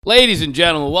Ladies and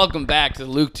gentlemen, welcome back to the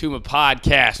Luke Tuma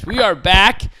podcast. We are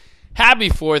back. Happy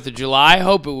 4th of July.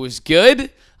 Hope it was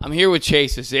good. I'm here with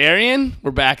Chase Azarian.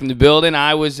 We're back in the building.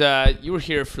 You were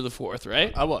here for the 4th,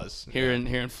 right? I was. Here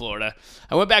in Florida.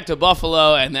 I went back to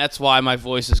Buffalo, and that's why my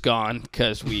voice is gone,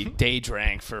 because we day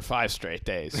drank for 5 straight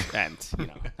days. And,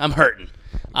 I'm hurting.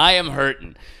 I am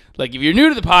hurting. Like, if you're new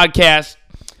to the podcast,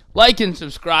 like and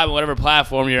subscribe on whatever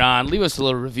platform you're on. Leave us a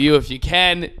little review if you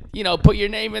can. Put your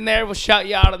name in there. We'll shout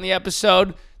you out on the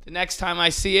episode the next time I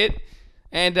see it.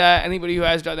 And anybody who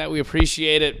has done that, we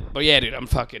appreciate it. But yeah, dude, I'm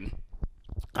hurting,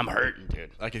 dude.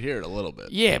 I could hear it a little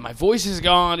bit. Yeah, my voice is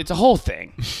gone. It's a whole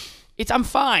thing. I'm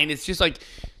fine. It's just like,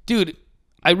 dude,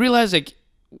 I realize like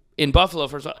in Buffalo,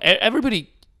 first of all, everybody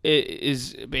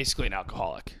is basically an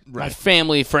alcoholic. Right. My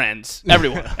family, friends,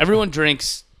 everyone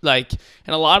drinks. And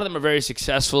a lot of them are very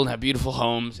successful and have beautiful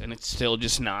homes, and it's still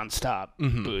just nonstop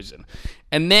boozing.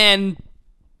 And then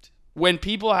when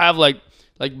people have like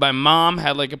my mom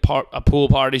had like a pool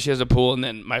party, she has a pool, and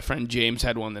then my friend James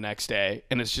had one the next day,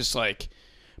 and it's just like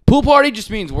pool party just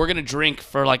means we're gonna drink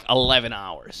for like 11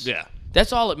 hours. Yeah,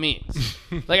 that's all it means.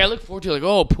 I look forward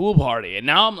to pool party, and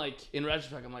now I'm like in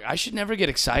retrospect, I'm like I should never get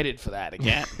excited for that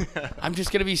again. I'm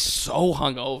just gonna be so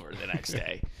hungover the next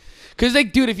day, because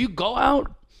dude, if you go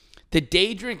out. The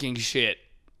day drinking shit,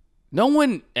 no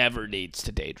one ever needs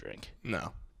to day drink.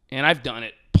 No. And I've done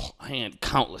it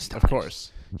countless times. Of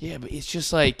course. Yeah, but it's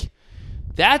just like,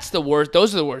 that's the worst.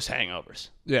 Those are the worst hangovers.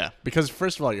 Yeah, because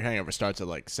first of all, your hangover starts at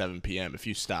like 7 p.m. If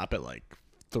you stop at like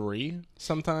 3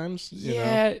 sometimes, you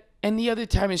know? And the other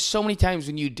time is so many times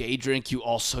when you day drink, you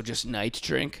also just night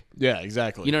drink. Yeah,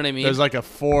 exactly. You know what I mean? There's like a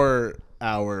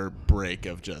 4-hour break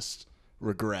of just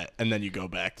regret, and then you go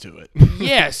back to it.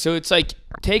 Yeah, so it's like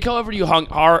take however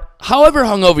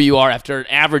hungover you are after an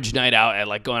average night out at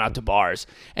like going out to bars,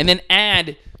 and then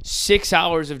add 6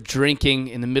 hours of drinking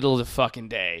in the middle of the fucking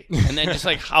day, and then just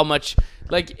like how much,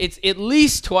 like it's at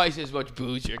least twice as much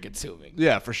booze you're consuming.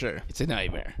 Yeah, for sure. It's a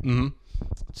nightmare. Mm-hmm.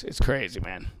 It's crazy,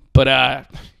 man. But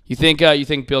you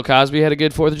think Bill Cosby had a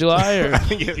good 4th of July? Or? I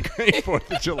think he had a great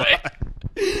 4th of July.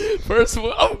 First of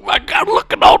all, oh my God,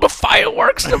 look at all the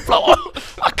fireworks that blow up.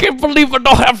 I can't believe I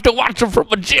don't have to watch them from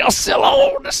a jail cell.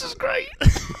 Oh, this is great.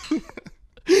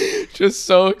 Just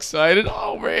so excited.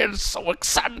 Oh, man, so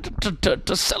excited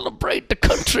to celebrate the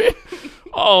country.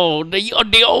 Oh,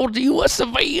 the old U.S.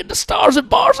 of A and the stars and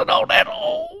bars and all that.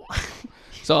 Oh.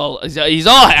 So he's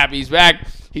all happy. He's back.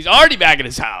 He's already back at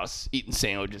his house eating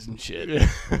sandwiches and shit. Yeah.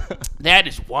 That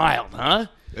is wild, huh?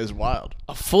 It's wild.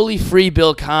 A fully free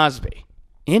Bill Cosby.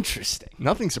 Interesting.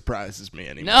 Nothing surprises me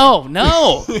anymore.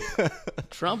 No.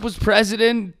 Trump was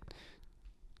president.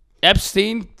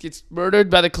 Epstein gets murdered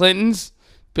by the Clintons.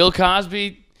 Bill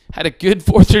Cosby had a good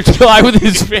 4th of July with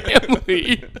his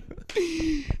family.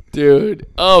 Dude,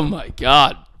 oh my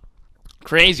God.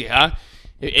 Crazy, huh?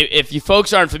 If you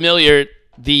folks aren't familiar,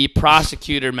 the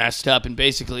prosecutor messed up, and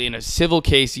basically in a civil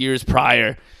case years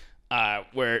prior,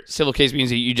 where civil case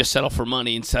means that you just settle for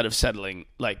money instead of settling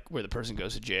like where the person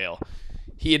goes to jail.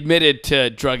 He admitted to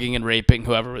drugging and raping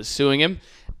whoever was suing him,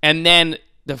 and then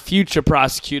the future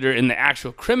prosecutor in the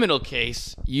actual criminal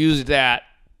case used that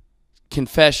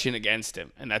confession against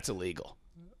him, and that's illegal.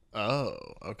 Oh,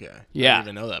 okay. Yeah. I didn't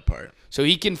even know that part. So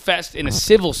he confessed in a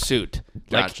civil suit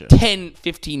like Gotcha. 10,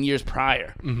 15 years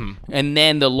prior, Mm-hmm. and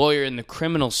then the lawyer in the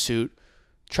criminal suit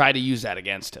tried to use that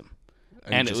against him.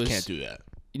 And you just can't do that.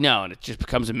 No, and it just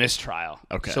becomes a mistrial.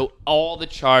 Okay. So all the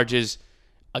charges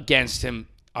against him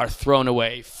are thrown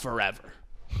away forever.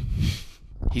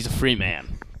 He's a free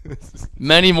man.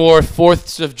 Many more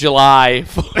 4ths of July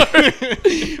for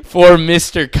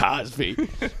Mr. Cosby.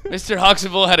 Mr.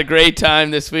 Huxtable had a great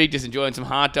time this week, just enjoying some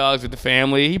hot dogs with the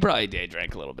family. He probably day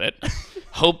drank a little bit.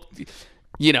 Hope,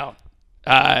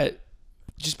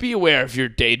 just be aware if you're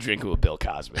day drinking with Bill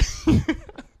Cosby.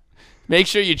 Make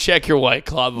sure you check your White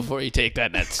Claw before you take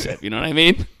that next sip. You know what I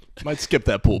mean? Might skip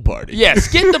that pool party. Yeah,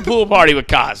 skip the pool party with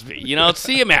Cosby.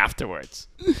 See him afterwards.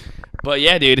 But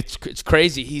yeah, dude, it's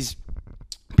crazy.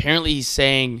 Apparently he's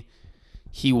saying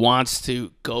he wants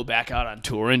to go back out on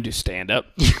tour and do stand-up.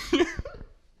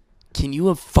 Can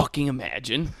you fucking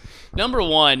imagine? Number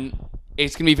one,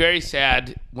 it's going to be very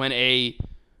sad when a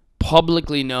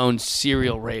publicly known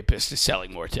serial rapist is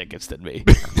selling more tickets than me.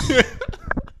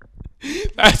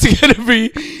 That's gonna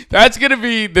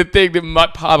be the thing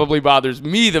that probably bothers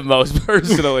me the most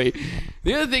personally.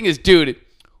 The other thing is, dude,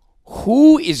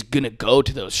 who is gonna go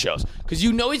to those shows? Because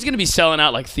he's gonna be selling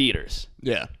out like theaters.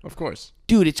 Yeah, of course.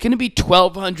 Dude, it's gonna be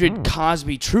 1,200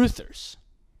 Cosby truthers.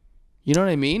 You know what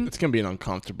I mean? It's going to be an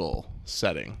uncomfortable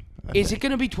setting. Is it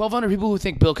going to be 1,200 people who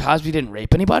think Bill Cosby didn't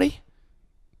rape anybody?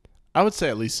 I would say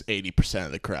at least 80%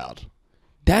 of the crowd.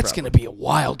 That's going to be a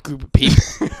wild group of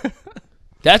people.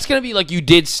 That's going to be like you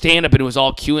did stand up and it was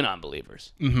all QAnon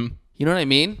believers. Mm-hmm. You know what I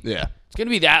mean? Yeah. It's going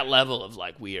to be that level of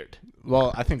like weird.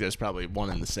 Well, I think there's probably one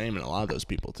and the same in a lot of those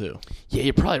people too. Yeah,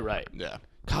 you're probably right. Yeah.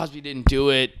 Cosby didn't do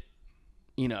it.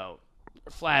 You know,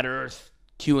 flat Earth,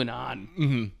 QAnon,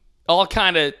 Mm-hmm. all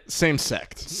kind of Same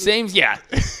sect. same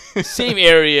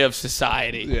area of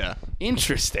society. Yeah.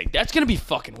 Interesting. That's going to be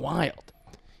fucking wild.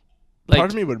 Like,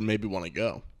 Part of me would maybe want to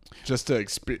go. Just to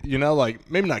experience,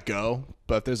 like maybe not go,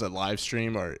 but if there's a live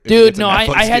stream or if dude, it's a no,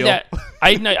 Netflix I had deal.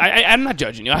 that. I'm not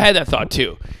judging you. I had that thought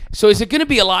too. So is it going to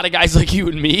be a lot of guys like you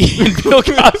and me and Bill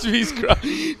Cosby's crowd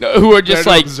who are just There to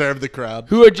like observe the crowd.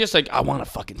 who are just like, I want to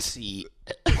fucking see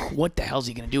what the hell's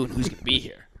he going to do and who's going to be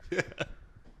here. Yeah.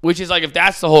 Which is like if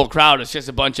that's the whole crowd, it's just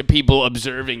a bunch of people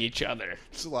observing each other.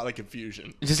 It's a lot of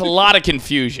confusion. It's just a lot of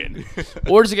confusion.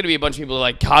 Or is it going to be a bunch of people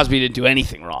like Cosby didn't do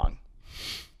anything wrong?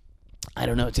 I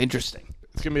don't know. It's interesting.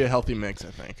 It's gonna be a healthy mix,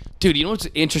 I think. Dude, you know what's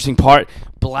the interesting part?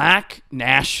 Black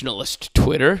nationalist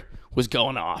Twitter was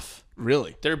going off.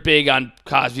 Really? They're big on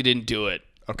Cosby didn't do it.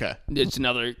 Okay. It's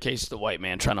another case of the white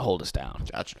man trying to hold us down.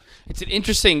 Gotcha. It's an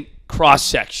interesting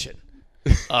cross-section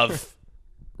of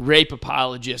rape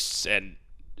apologists and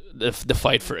the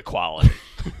fight for equality.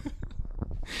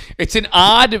 It's an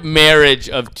odd marriage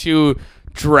of two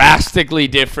drastically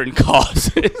different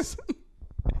causes.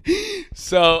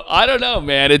 So, I don't know,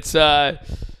 man. It's,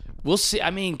 we'll see. I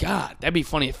mean, God, that'd be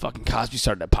funny if fucking Cosby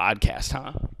started a podcast,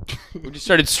 huh? We just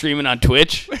started streaming on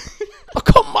Twitch. Oh,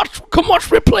 come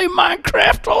watch me play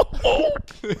Minecraft.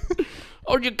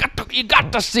 Oh, you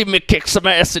got to see me kick some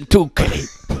ass in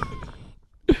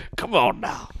 2K. Come on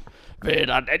now. Man,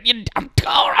 I'm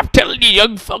telling you,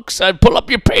 young folks, pull up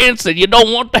your pants and you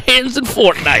don't want the hands in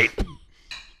Fortnite.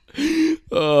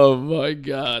 Oh, my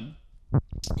God.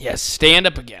 Yes, stand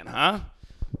up again, huh?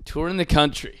 Touring the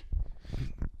country.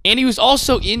 And he was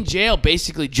also in jail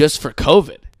basically just for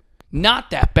COVID.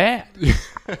 Not that bad.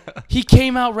 He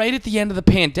came out right at the end of the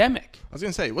pandemic. I was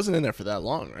gonna say he wasn't in there for that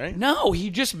long, right? No, he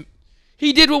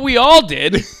did what we all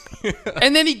did,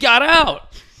 and then he got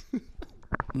out.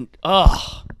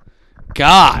 Oh,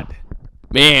 God.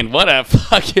 Man, what a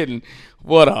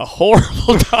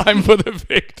horrible time for the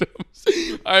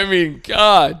victims. I mean,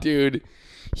 God, dude.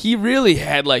 He really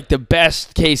had like the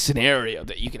best case scenario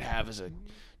that you could have as a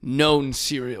known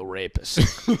serial rapist.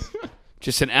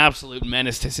 Just an absolute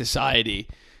menace to society.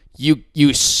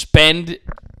 You spend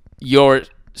your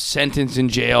sentence in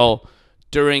jail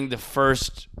during the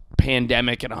first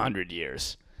pandemic in 100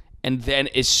 years. And then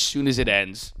as soon as it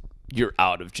ends, you're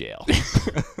out of jail.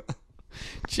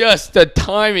 Just the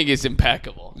timing is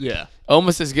impeccable. Yeah.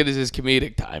 Almost as good as his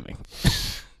comedic timing.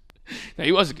 No,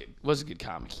 he was a good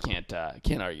comic. You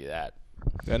can't argue that.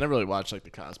 Yeah, I never really watched like the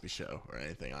Cosby Show or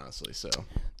anything, honestly. So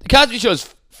The Cosby Show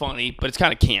is funny, but it's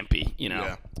kind of campy. You know,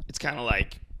 Yeah. It's kind of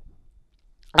like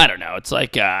I don't know. It's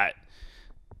like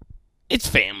it's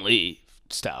family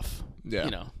stuff. Yeah.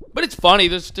 You know, but it's funny.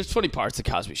 There's funny parts of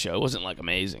the Cosby Show. It wasn't like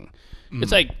amazing.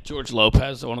 It's like George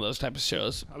Lopez, one of those type of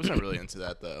shows. I was not really into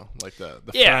that though. Like the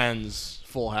Yeah. Friends,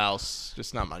 Full House,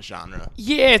 just not my genre.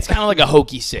 Yeah, it's kind of like a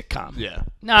hokey sitcom. Yeah.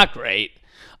 Not great.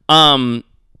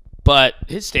 But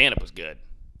his stand-up was good.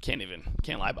 Can't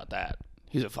lie about that.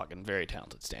 He's a fucking very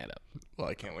talented stand-up. Well,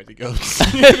 I can't wait to go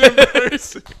see it in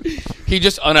person. He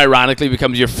just unironically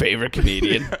becomes your favorite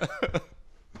comedian.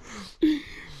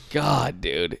 God,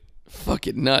 dude.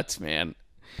 Fucking nuts, man.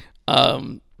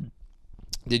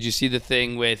 Did you see the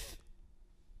thing with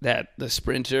the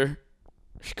sprinter,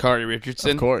 Sha'Carri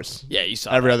Richardson? Of course. Yeah, you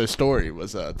saw Every that, other story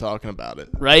was talking about it.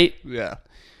 right? Yeah.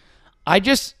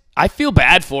 I feel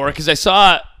bad for her because I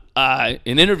saw an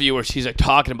interview where she's like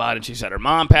talking about it. And she said her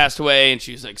mom passed away and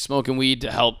she was like smoking weed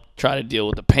to help try to deal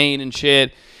with the pain and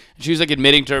shit. And she was like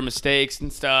admitting to her mistakes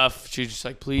and stuff. She was just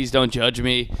like, please don't judge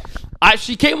me.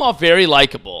 She came off very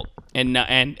likable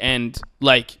and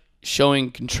like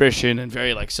showing contrition and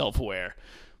very like self-aware.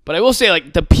 But I will say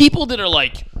like the people that are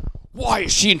like, why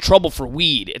is she in trouble for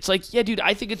weed? It's like, yeah, dude,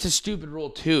 I think it's a stupid rule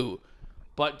too.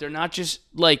 But they're not just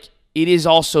like, it is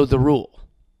also the rule.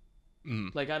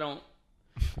 Like, I don't,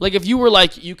 like, if you were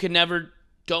like,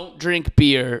 don't drink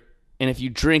beer, and if you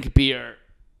drink beer,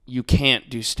 you can't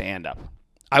do stand-up,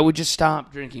 I would just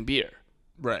stop drinking beer.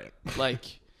 Right.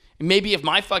 Like, maybe if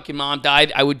my fucking mom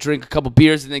died, I would drink a couple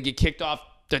beers and then get kicked off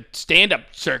the stand-up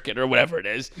circuit or whatever it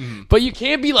is. But you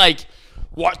can't be like,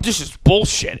 what, this is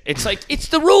bullshit. It's like, it's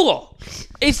the rule.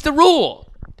 It's the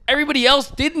rule. Everybody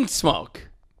else didn't smoke.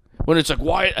 When it's like,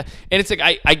 why? And it's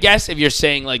like, I guess if you're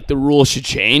saying, like, the rule should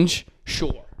change,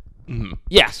 sure.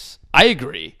 Yes, I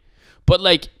agree. But,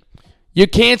 like, You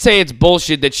can't say it's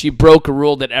bullshit that she broke a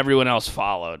rule that everyone else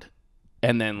followed.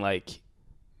 And then, like...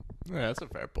 Yeah, that's a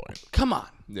fair point. Come on.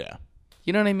 Yeah.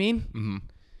 You know what I mean? Mm-hmm.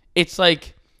 It's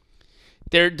like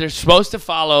they're supposed to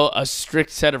follow a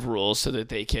strict set of rules so that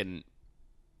they can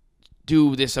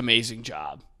do this amazing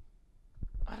job.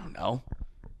 I don't know.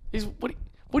 What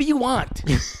do you want?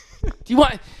 Do you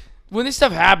want... When this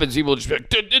stuff happens, people just be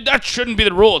like, that shouldn't be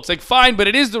the rule. It's like, fine, but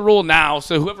it is the rule now,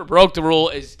 so whoever broke the rule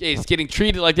is getting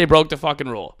treated like they broke the fucking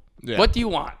rule. Yeah. What do you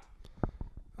want?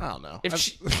 I don't know.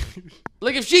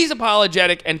 If she's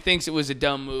apologetic and thinks it was a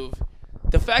dumb move,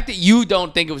 the fact that you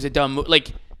don't think it was a dumb move,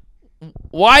 like,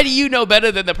 why do you know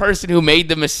better than the person who made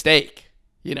the mistake?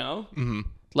 You know? Mm-hmm.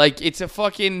 Like, it's a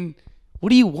fucking, what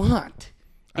do you want?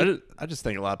 I just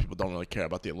think a lot of people don't really care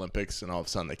about the Olympics, and all of a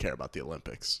sudden they care about the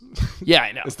Olympics. Yeah,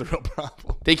 I know. It's the real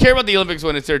problem. They care about the Olympics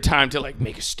when it's their time to, like,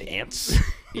 make a stance,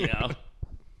 you know?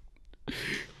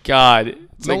 God.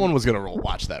 No one was going to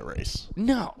watch that race.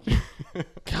 No.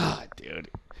 God, dude.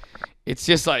 It's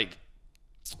just like,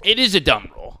 it is a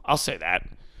dumb rule. I'll say that.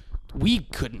 We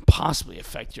couldn't possibly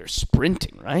affect your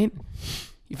sprinting, right?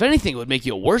 If anything, it would make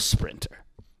you a worse sprinter.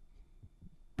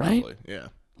 Right? Probably, yeah.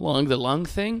 The lung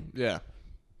thing? Yeah.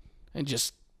 And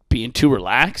just being too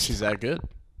relaxed? She's that good?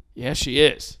 Yeah, she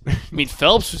is. I mean,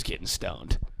 Phelps was getting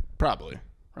stoned. Probably.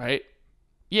 Right?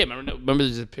 Yeah, remember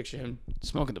there's a picture of him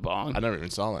smoking the bong? I never even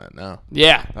saw that, no.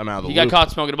 Yeah. I'm out of the He got loop.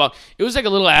 caught smoking a bong. It was like a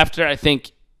little after, I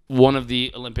think, one of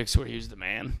the Olympics where he was the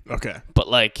man. Okay. But,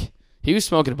 like, he was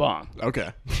smoking a bong.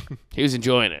 Okay. He was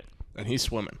enjoying it. And he's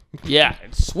swimming. Yeah,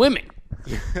 and swimming.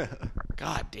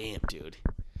 God damn, dude.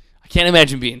 I can't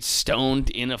imagine being stoned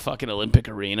in a fucking Olympic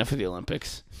arena for the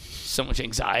Olympics. So much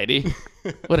anxiety.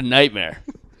 What a nightmare.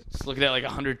 Just looking at like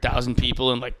 100,000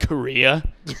 people in like Korea.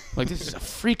 Like, this is a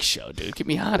freak show, dude. Get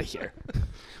me out of here.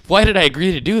 Why did I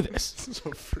agree to do this? This is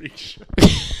a freak show.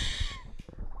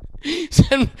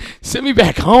 Send me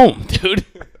back home, dude.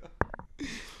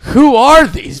 Who are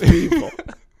these people?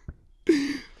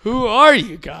 Who are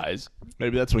you guys?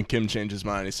 Maybe that's when Kim changed his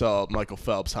mind. He saw Michael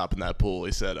Phelps hop in that pool.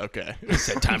 He said, okay. He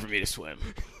said, time for me to swim.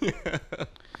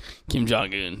 Kim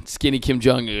Jong-un, skinny Kim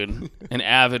Jong-un, an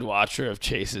avid watcher of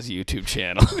Chase's YouTube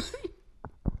channel.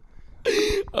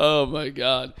 Oh, my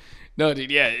God. No,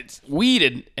 dude, yeah, it's weed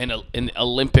in an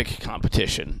Olympic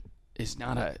competition is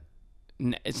not a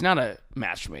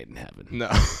match made in heaven. No.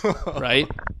 Right?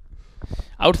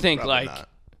 I would think, Probably like, not.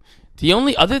 the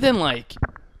only, other than, like,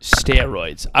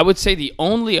 steroids, I would say the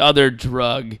only other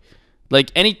drug,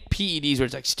 like any PEDs where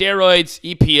it's like steroids,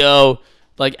 EPO,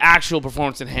 like actual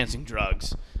performance-enhancing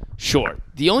drugs, sure.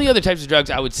 The only other types of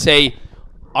drugs I would say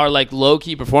are like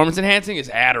low-key performance-enhancing is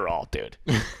Adderall, dude.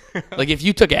 Like if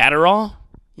you took Adderall,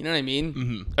 you know what I mean?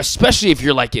 Mm-hmm. Especially if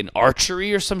you're like in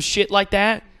archery or some shit like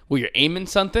that, where you're aiming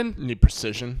something. You need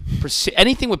precision.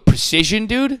 Anything with precision,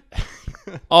 dude.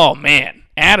 Oh, man.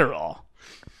 Adderall.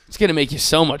 It's going to make you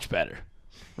so much better.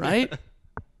 Right?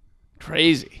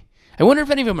 Crazy. I wonder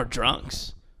if any of them are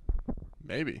drunks.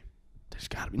 Maybe. There's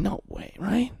got to be no way,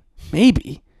 right?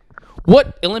 Maybe.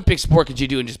 What Olympic sport could you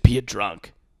do and just be a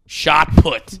drunk? Shot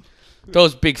put.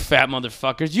 Those big fat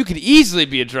motherfuckers. You could easily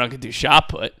be a drunk and do shot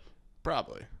put.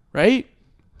 Probably. Right?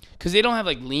 Because they don't have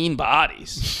like lean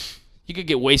bodies. You could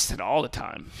get wasted all the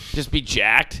time. Just be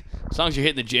jacked. As long as you're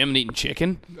hitting the gym and eating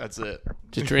chicken. That's it.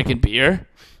 Just drinking beer.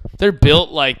 They're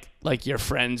built like your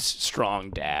friend's strong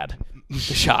dad. The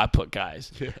shot put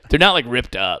guys. Yeah. They're not like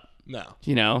ripped up. No.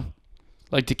 You know?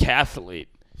 Like decathlete.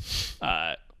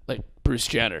 Like Bruce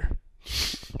Jenner.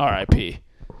 R.I.P.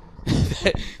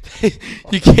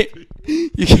 You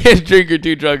can't drink or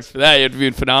do drugs for that. You have to be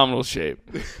in phenomenal shape.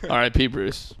 R.I.P.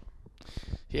 Bruce.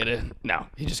 He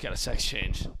just got a sex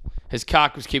change. His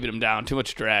cock was keeping him down. Too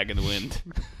much drag in the wind.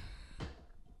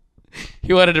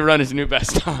 He wanted to run his new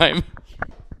best time.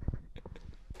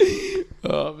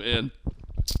 Oh, man.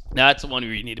 That's the one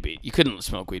where you need to be. You couldn't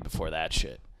smoke weed before that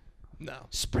shit. No.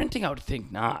 Sprinting, I would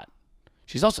think not.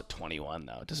 She's also 21,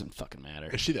 though. It doesn't fucking matter.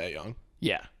 Is she that young?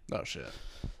 Yeah. Oh, shit.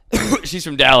 She's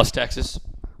from Dallas, Texas.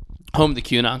 Home of the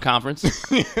QAnon conference.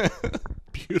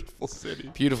 Beautiful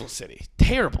city. Beautiful city.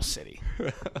 Terrible city.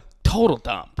 Total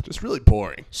dump. Just really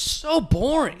boring. So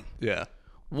boring. Yeah.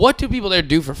 What do people there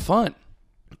do for fun?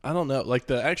 I don't know. Like,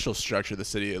 the actual structure of the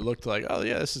city, it looked like, oh,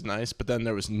 yeah, this is nice. But then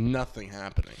there was nothing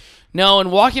happening. No,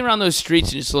 and walking around those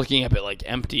streets and just looking up at, like,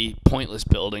 empty, pointless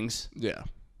buildings Yeah.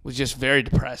 was just very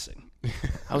depressing.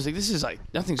 I was like, this is, like,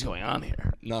 nothing's going on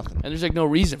here. Nothing. And there's, like, no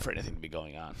reason for anything to be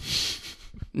going on.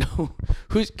 No.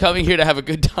 Who's coming here to have a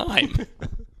good time?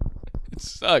 It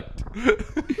sucked.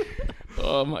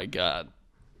 Oh, my God.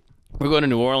 We're going to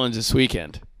New Orleans this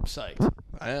weekend. psyched.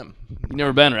 I am. You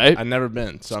never been, right? I've never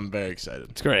been, so I'm very excited.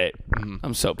 It's great.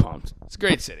 I'm so pumped. It's a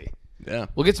great city. Yeah.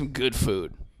 We'll get some good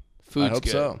food. Food's I hope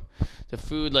good. so. The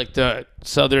food, like the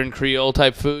Southern Creole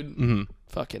type food,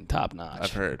 fucking top notch.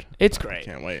 I've heard. It's great.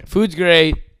 Can't wait. Food's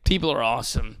great. People are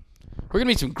awesome. We're gonna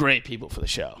meet some great people for the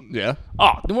show. Yeah.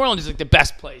 Oh, New Orleans is like the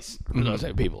best place for those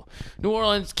type of people. New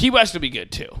Orleans, Key West will be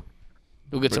good too.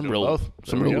 We'll get some do real both.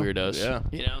 some There we real go. weirdos. Yeah.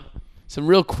 You know? Some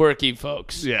real quirky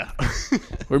folks. Yeah.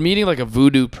 We're meeting like a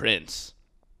voodoo prince.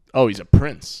 Oh, he's a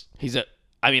prince. I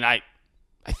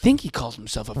think he calls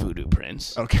himself a voodoo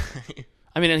prince. Okay.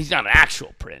 I mean, he's not an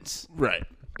actual prince. Right.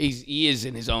 He is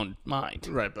in his own mind.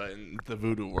 Right, but in the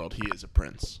voodoo world, he is a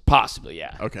prince. Possibly,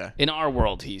 yeah. Okay. In our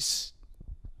world, he's,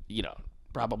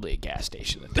 probably a gas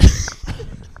station.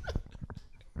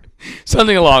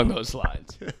 Something along those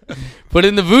lines. But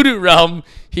in the voodoo realm,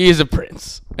 he is a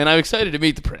prince. And I'm excited to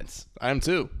meet the prince. I am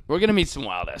too. We're going to meet some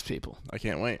wild-ass people. I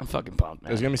can't wait. I'm fucking pumped, man.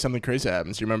 There's going to be something crazy that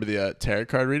happens. You remember the tarot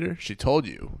card reader? She told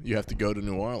you have to go to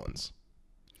New Orleans.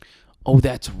 Oh,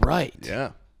 that's right.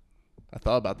 Yeah. I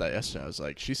thought about that yesterday. I was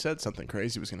like, she said something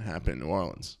crazy was going to happen in New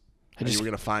Orleans. And you were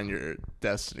going to find your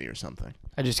destiny or something.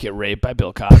 I just get raped by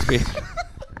Bill Cosby.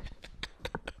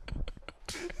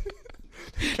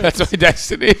 That's my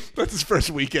destiny. That's his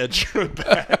first weekend trip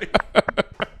back.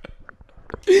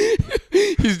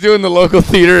 He's doing the local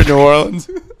theater in New Orleans.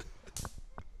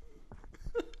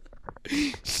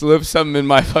 Slip something in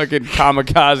my fucking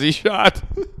kamikaze shot.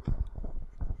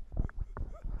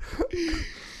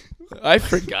 I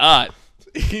forgot.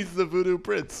 He's the voodoo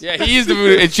prince. Yeah, he is the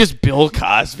voodoo. It's just Bill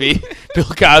Cosby. Bill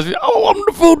Cosby. Oh, I'm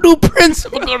the voodoo prince.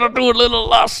 We're going to do a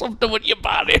little something with your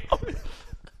body.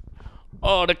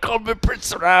 Oh, they call me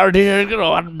prince around here.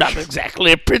 I'm not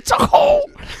exactly a prince. Oh.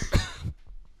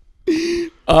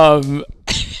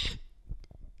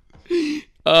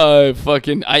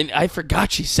 I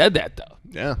forgot she said that, though.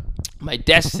 Yeah. My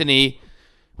destiny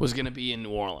was going to be in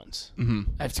New Orleans.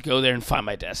 I have to go there and find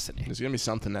my destiny. There's going to be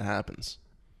something that happens.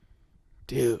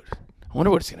 Dude, I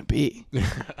wonder what it's going to be.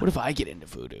 What if I get into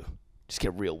voodoo? Just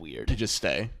get real weird. You just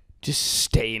stay. Just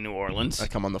stay in New Orleans. I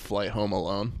come on the flight home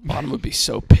alone. Autumn would be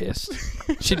so pissed.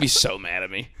 She'd be so mad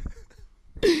at me.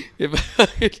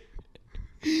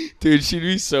 Dude, she'd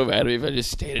be so mad at me if I just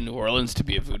stayed in New Orleans to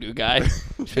be a voodoo guy.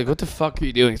 She'd be like, what the fuck are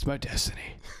you doing? It's my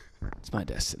destiny. It's my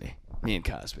destiny. Me and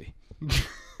Cosby.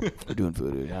 We're doing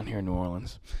voodoo down here in New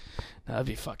Orleans. That'd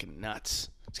be fucking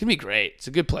nuts. It's going to be great. It's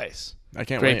a good place. I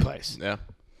can't wait. Great place. Yeah.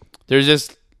 There's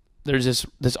this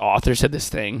author said this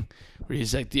thing where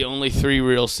he's like, the only 3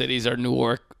 real cities are New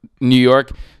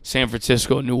York, San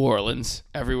Francisco, and New Orleans.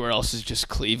 Everywhere else is just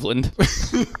Cleveland.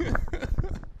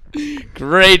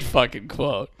 Great fucking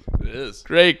quote. It is.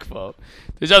 Great quote.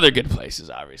 There's other good places,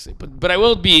 obviously, but I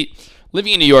will be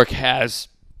living in New York has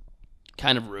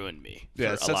kind of ruined me.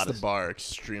 Yeah, it sets the bar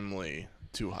extremely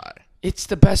too high. It's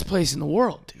the best place in the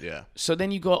world, dude. Yeah. So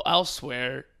then you go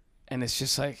elsewhere, and it's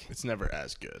just like, It's never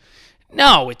as good.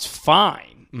 no, it's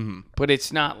fine, but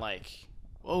it's not like,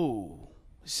 whoa,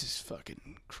 this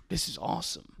is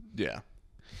awesome. Yeah.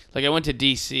 Like I went to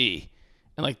D.C.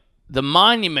 and like the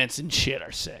monuments and shit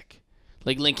are sick,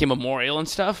 like Lincoln Memorial and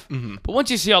stuff. But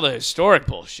once you see all the historic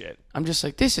bullshit, I'm just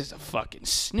like, this is a fucking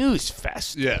snooze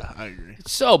fest. Yeah, I agree.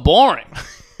 It's so boring.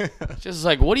 Just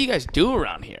like, what do you guys do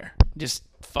around here? Just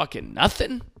fucking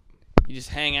nothing. You just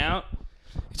hang out.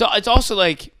 It's also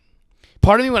like,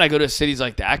 part of me when I go to cities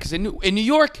like that, because in New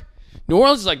York, New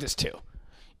Orleans is like this too,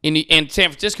 and San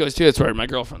Francisco is too. That's where my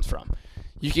girlfriend's from.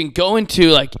 You can go into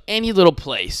like any little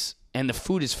place, and the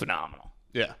food is phenomenal.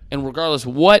 Yeah. And regardless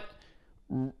what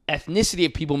ethnicity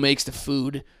of people makes the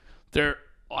food,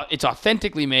 it's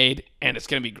authentically made, and it's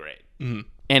gonna be great.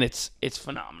 And it's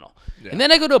phenomenal. Yeah. And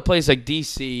then I go to a place like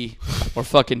D.C. or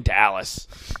fucking Dallas,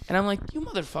 and I'm like, you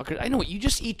motherfucker, I know what, you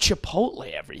just eat Chipotle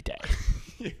every day.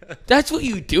 Yeah. That's what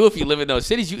you do if you live in those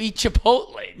cities. You eat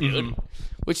Chipotle, dude.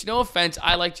 Which, no offense,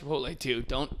 I like Chipotle too.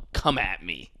 Don't come at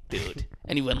me, dude.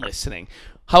 Anyone listening.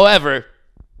 However,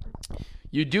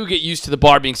 you do get used to the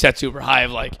bar being set super high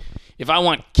of like, if I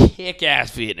want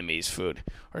kick-ass Vietnamese food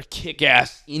or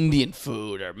kick-ass Indian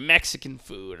food or Mexican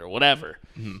food or whatever,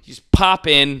 you just pop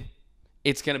in,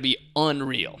 it's going to be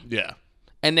unreal. Yeah.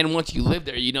 And then once you live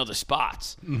there, you know the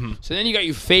spots. So then you got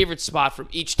your favorite spot from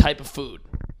each type of food.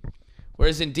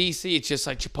 Whereas in D.C., it's just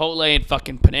like Chipotle and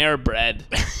fucking Panera Bread.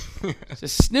 It's a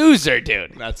snoozer,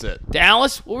 dude. That's it.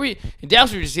 Dallas? In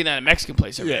Dallas, we were just eating at a Mexican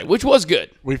place every day, which was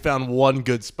good. We found one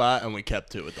good spot, and we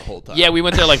kept to it the whole time. Yeah, we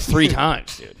went there like 3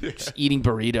 times, dude. Just eating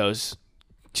burritos.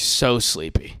 Just so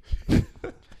sleepy.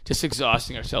 Just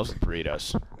exhausting ourselves with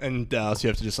burritos. In Dallas, you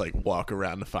have to just like walk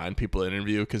around to find people to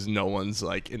interview because no one's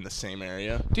like in the same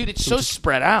area. Dude, it's so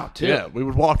spread out, too. Yeah, we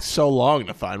would walk so long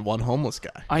to find one homeless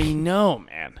guy. I know,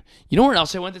 man. You know where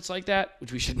else I went that's like that?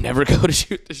 Which we should never go to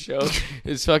shoot the show?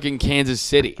 Is fucking Kansas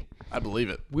City. I believe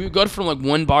it. We would go from like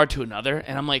one bar to another,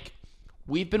 and I'm like,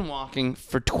 we've been walking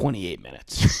for 28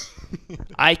 minutes.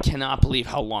 I cannot believe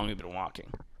how long we've been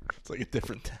walking. It's like a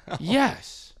different town.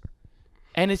 Yes.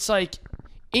 And it's like,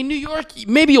 in New York,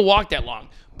 maybe you'll walk that long,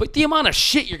 but the amount of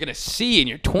shit you're going to see in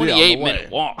your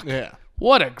 28-minute walk. Yeah.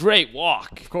 What a great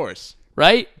walk. Of course.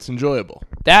 Right? It's enjoyable.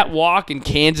 That walk in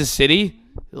Kansas City,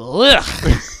 ugh.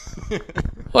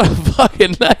 What a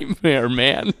fucking nightmare,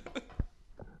 man.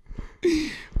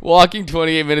 Walking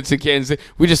 28 minutes in Kansas City.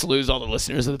 We just lose all the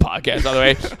listeners of the podcast, by the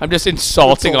way. I'm just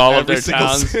insulting all of their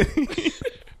towns.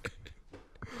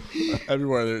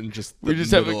 Everywhere they're in just the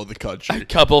middle of the country. A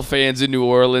couple fans in New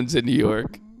Orleans and New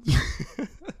York.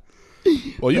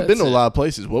 Well, you've been to a lot of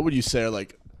places. What would you say are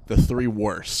like the 3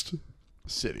 worst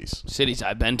cities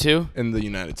I've been to? in the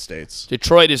United States?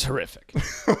 Detroit is horrific.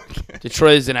 Okay.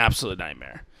 Detroit is an absolute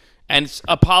nightmare. And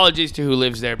apologies to who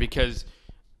lives there because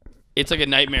it's like a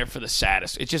nightmare for the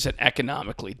saddest. It's just an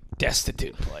economically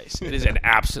destitute place. It is an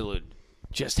absolute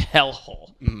just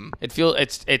hellhole. Mm-hmm.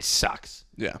 It sucks.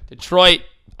 Yeah. Detroit,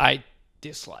 I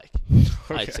dislike.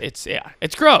 Okay. It's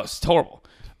gross. It's horrible.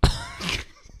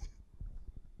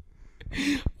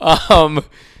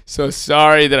 So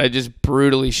sorry that I just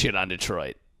brutally shit on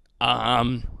Detroit.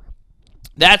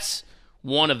 That's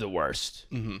one of the worst.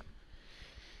 Mm-hmm.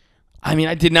 I mean,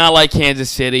 I did not like Kansas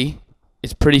City.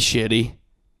 It's pretty shitty.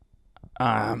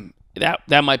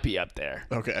 That might be up there.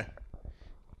 Okay.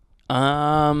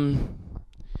 I'm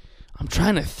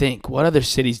trying to think. What other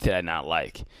cities did I not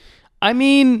like? I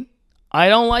mean, I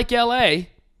don't like L.A.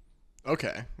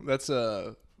 Okay. That's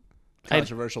a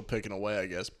controversial pick in a way, I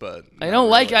guess, but I don't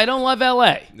love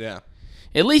L.A. Yeah.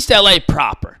 At least L.A.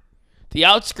 proper. The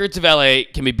outskirts of L.A.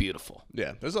 can be beautiful.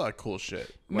 Yeah, there's a lot of cool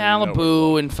shit.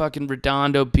 Malibu and fucking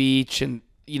Redondo Beach and,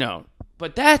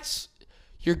 but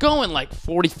you're going like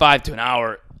 45 to an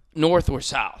hour north or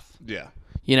south. Yeah.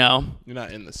 You're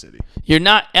not in the city. You're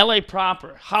not L.A.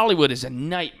 proper. Hollywood is a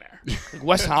nightmare. Like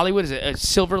West Hollywood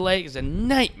Silver Lake is a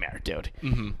nightmare, dude.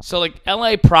 Mm-hmm. So like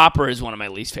L.A. proper is one of my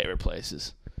least favorite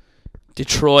places.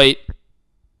 Detroit,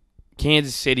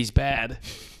 Kansas City's bad.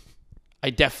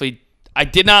 I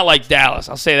did not like Dallas.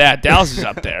 I'll say that. Dallas is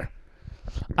up there.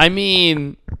 I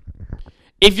mean,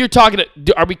 if you're talking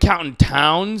are we counting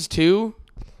towns too?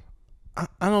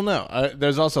 I don't know.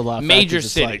 There's also a lot of major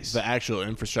factors, cities, like the actual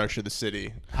infrastructure of the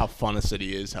city, how fun a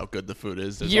city is, how good the food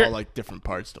is. There's all like different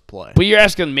parts to play. But you're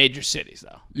asking major cities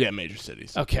though. Yeah, major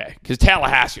cities. Okay, because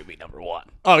Tallahassee would be number 1.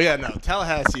 Oh yeah, no,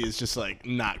 Tallahassee is just like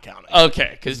not counting. Okay,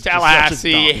 because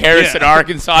Tallahassee, Harrison,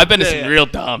 Arkansas. I've been to some real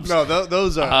dumps. No,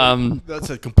 those are. That's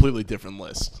a completely different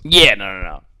list. Yeah,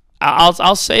 no.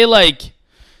 I'll say like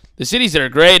the cities that are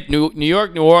great: New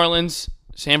York, New Orleans,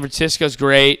 San Francisco's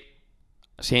great.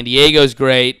 San Diego's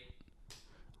great.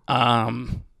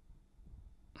 List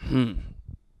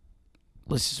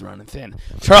is running thin.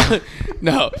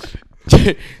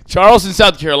 Charleston,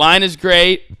 South Carolina's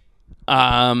great.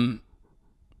 I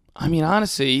mean,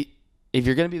 honestly, if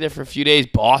you're gonna be there for a few days,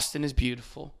 Boston is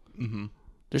beautiful. Mm-hmm.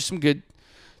 There's some good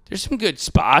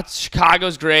spots.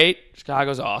 Chicago's great.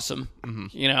 Chicago's awesome.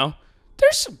 Mm-hmm.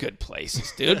 There's some good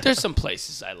places, dude. There's some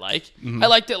places I like. Mm-hmm. I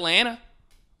liked Atlanta.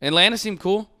 Atlanta seemed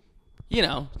cool.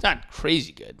 It's not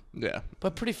crazy good. Yeah.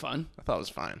 But pretty fun. I thought it was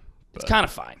fine. It's kind of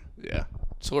fine. Yeah.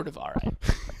 Sort of all right.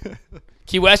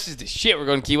 Key West is the shit. We're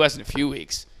going to Key West in a few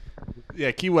weeks.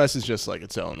 Yeah, Key West is just like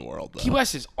its own world, though. Key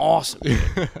West is awesome.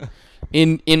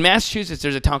 In Massachusetts,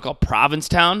 there's a town called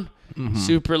Provincetown. Mm-hmm.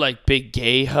 Super, like, big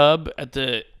gay hub at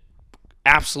the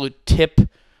absolute tip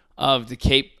of the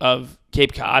Cape Cod.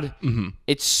 Mm-hmm.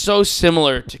 It's so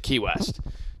similar to Key West.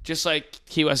 Just like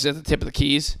Key West is at the tip of the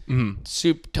Keys. Mm-hmm.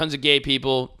 Tons of gay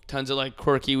people, tons of like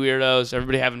quirky weirdos,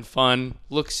 everybody having fun,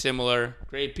 looks similar,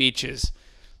 great beaches.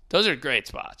 Those are great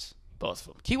spots, both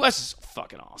of them. Key West is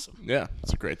fucking awesome. Yeah,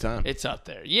 it's a great time. It's up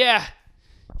there. Yeah,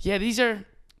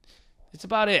 it's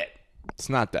about it. It's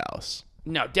not Dallas.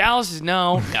 No, Dallas is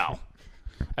no.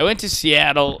 I went to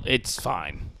Seattle. It's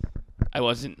fine. I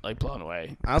wasn't like blown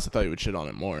away. I also thought you would shit on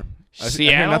it more. I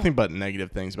Seattle? hear nothing but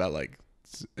negative things about like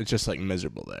it's just like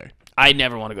miserable there. I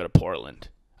never want to go to Portland.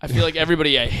 I feel like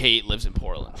everybody I hate lives in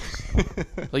Portland.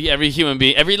 Like every human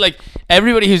being,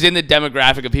 everybody who's in the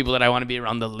demographic of people that I want to be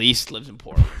around the least lives in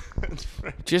Portland.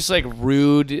 Just like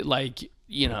rude, like,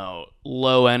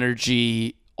 low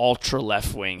energy, ultra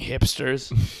left wing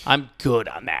hipsters. I'm good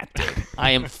on that, dude.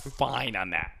 I am fine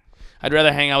on that. I'd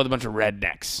rather hang out with a bunch of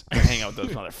rednecks than hang out with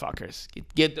those motherfuckers.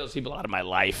 Get those people out of my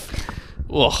life.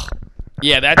 Ugh.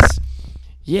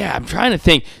 Yeah, I'm trying to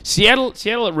think. Seattle,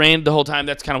 it rained the whole time.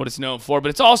 That's kind of what it's known for. But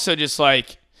it's also just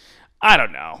like, I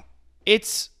don't know.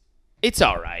 It's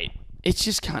all right. It's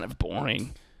just kind of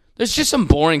boring. There's just some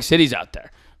boring cities out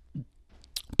there.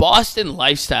 Boston,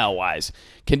 lifestyle-wise,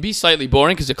 can be slightly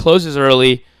boring because it closes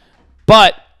early,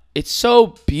 but it's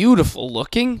so beautiful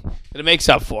looking that it makes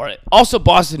up for it. Also,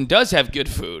 Boston does have good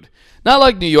food. Not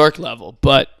like New York level,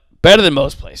 but better than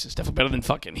most places. Definitely better than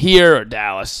fucking here or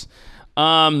Dallas.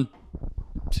 I'm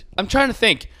trying to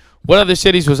think. What other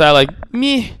cities was I like,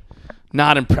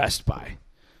 not impressed by?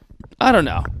 I don't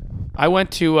know. I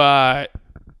went to,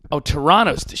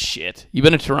 Toronto's the shit. You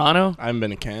been to Toronto? I haven't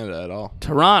been to Canada at all.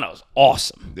 Toronto's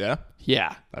awesome. Yeah?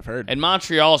 Yeah. I've heard. And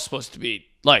Montreal is supposed to be,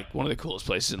 like, one of the coolest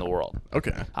places in the world.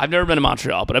 Okay. I've never been to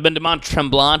Montreal, but I've been to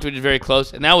Mont-Tremblant, which is very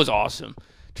close, and that was awesome.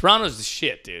 Toronto's the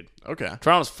shit, dude. Okay.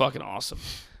 Toronto's fucking awesome.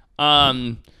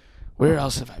 Where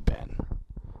else have I been?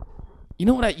 You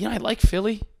know what? I like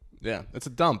Philly. Yeah, it's a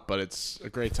dump, but it's a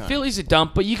great time. Philly's a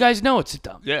dump, but you guys know it's a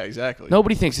dump. Yeah, exactly.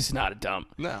 Nobody thinks it's not a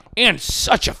dump. No. And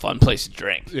such a fun place to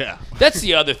drink. Yeah. That's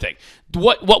the other thing.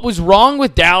 What was wrong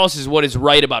with Dallas is what is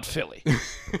right about Philly.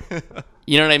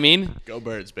 You know what I mean? Go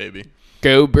Birds, baby.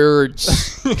 Go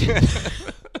Birds.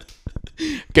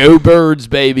 Go Birds,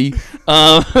 baby.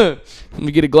 Let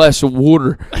me get a glass of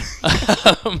water.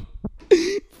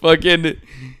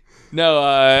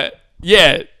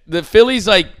 Yeah, the Philly's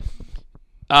like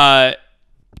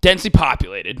densely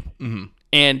populated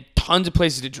and tons of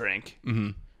places to drink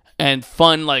and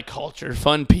fun like culture,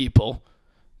 fun people,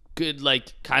 good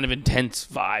like kind of intense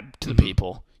vibe to the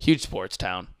people. Huge sports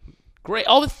town. Great.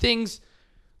 All the things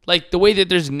like the way that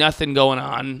there's nothing going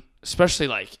on, especially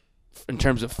like in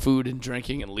terms of food and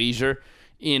drinking and leisure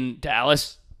in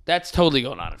Dallas, that's totally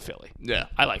going on in Philly. Yeah.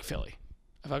 I like Philly.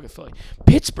 I fuck with Philly.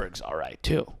 Pittsburgh's all right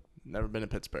too. Never been to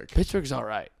Pittsburgh. Pittsburgh's all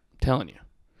right. I'm telling you.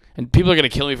 And people are going to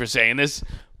kill me for saying this.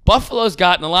 Buffalo's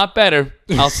gotten a lot better.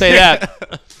 I'll say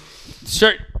that.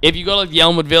 Sure. If you go to like the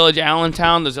Elmwood Village,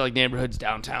 Allentown, those are like neighborhoods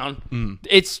downtown.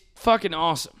 It's fucking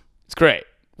awesome. It's great.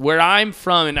 Where I'm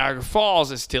from in Niagara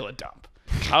Falls is still a dump.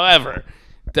 However,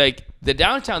 like the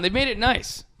downtown, they made it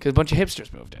nice because a bunch of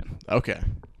hipsters moved in. Okay.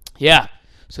 Yeah.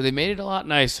 So they made it a lot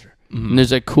nicer. And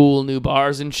there's like cool new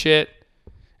bars and shit.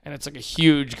 And it's like a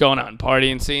huge going out and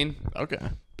partying scene. Okay.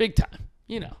 Big time.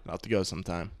 You know. I'll have to go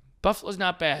sometime. Buffalo's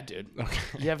not bad, dude. Okay.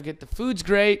 You have to get the food's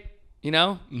great, you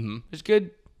know? Mm-hmm. There's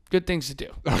good things to do.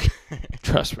 Okay.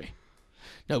 Trust me.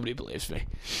 Nobody believes me.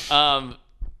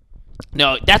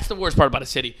 No, that's the worst part about a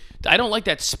city. I don't like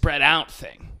that spread out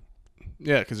thing.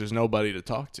 Yeah, because there's nobody to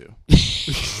talk to.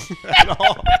 At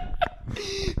all.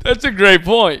 That's a great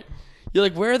point. You're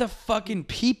like, where are the fucking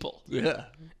people? Yeah.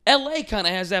 LA kind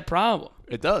of has that problem.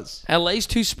 It does. LA's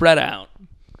too spread out.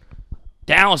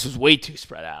 Dallas was way too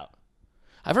spread out.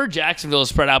 I've heard Jacksonville is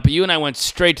spread out, but you and I went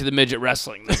straight to the midget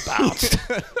wrestling that bounced.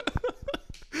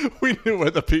 We knew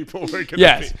where the people were going to be.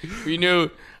 Yes. We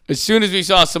knew as soon as we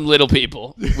saw some little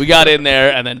people, we got in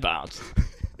there and then bounced.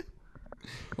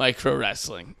 Micro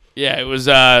wrestling. Yeah, it was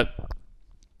that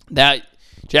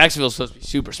Jacksonville's supposed to be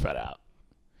super spread out.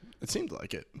 It seemed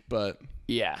like it, but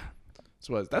yeah.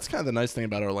 So that's kind of the nice thing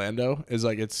about Orlando is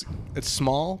like it's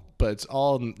small, but it's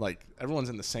all like everyone's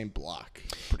in the same block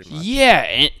pretty much. Yeah,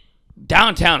 and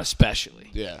downtown especially.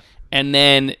 Yeah. And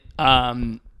then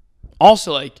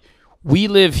also like we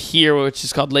live here, which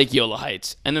is called Lake Eola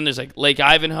Heights, and then there's like Lake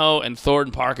Ivanhoe and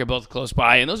Thornton Park are both close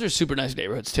by, and those are super nice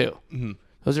neighborhoods too. Mm-hmm.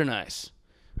 Those are nice.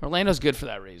 Orlando's good for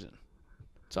that reason.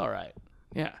 It's all right.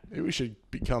 Yeah. Maybe we should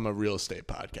become a real estate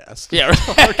podcast. Yeah.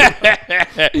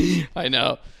 Right. I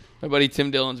know. My buddy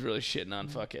Tim Dillon's really shitting on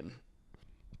fucking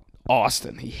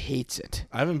Austin. He hates it.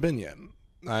 I haven't been yet.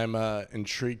 I'm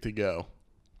intrigued to go.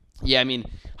 Yeah, I mean,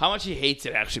 how much he hates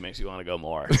it actually makes me want to go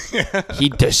more. He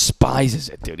despises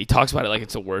it, dude. He talks about it like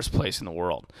it's the worst place in the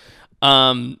world.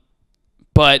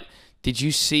 But did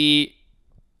you see...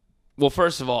 Well,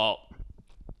 first of all,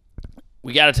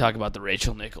 we got to talk about the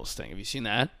Rachel Nichols thing. Have you seen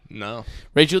that? No.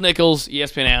 Rachel Nichols,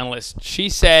 ESPN analyst, she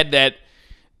said that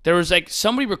there was like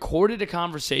somebody recorded a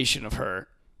conversation of her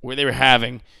where they were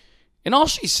having, and all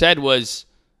she said was,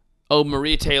 oh,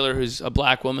 Maria Taylor, who's a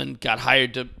black woman, got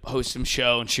hired to host some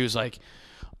show, and she was like,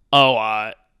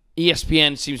 oh,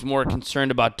 ESPN seems more concerned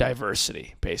about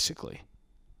diversity, basically.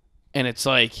 And it's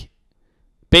like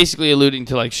basically alluding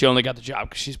to like she only got the job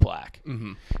because she's black.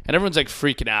 Mm-hmm. And everyone's like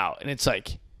freaking out, and it's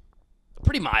like a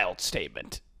pretty mild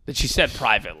statement that she said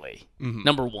privately,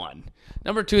 number one.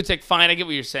 Number two, it's like, fine, I get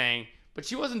what you're saying, but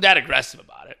she wasn't that aggressive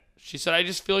about it. She said, I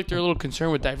just feel like they're a little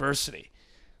concerned with diversity.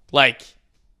 Like,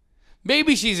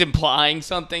 maybe she's implying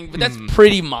something, but that's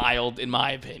pretty mild in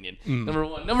my opinion. Number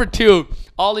one. Number two,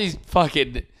 all these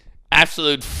fucking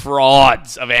absolute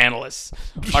frauds of analysts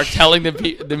are telling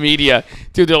the media,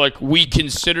 dude, they're like, we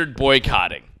considered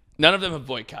boycotting. None of them have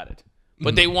boycotted,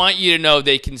 but they want you to know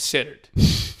they considered.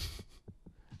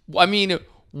 I mean,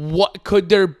 what could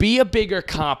there be a bigger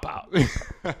cop-out?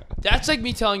 That's like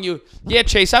me telling you, yeah,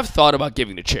 Chase, I've thought about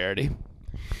giving to charity.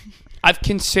 I've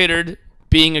considered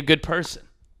being a good person,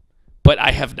 but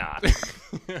I have not.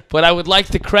 But I would like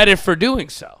the credit for doing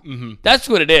so. That's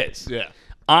what it is. Yeah.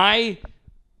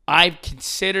 I've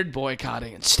considered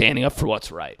boycotting and standing up for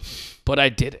what's right, but I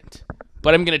didn't.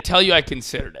 But I'm going to tell you I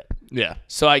considered it. Yeah.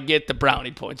 So I get the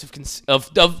brownie points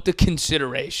of the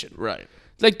consideration. Right.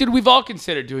 Like, dude, we've all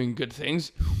considered doing good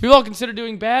things. We've all considered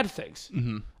doing bad things.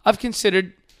 I've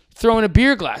considered throwing a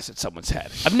beer glass at someone's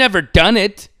head. I've never done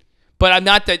it, but I'm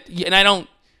not that, and I don't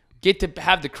get to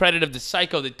have the credit of the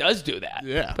psycho that does do that.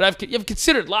 Yeah. But I've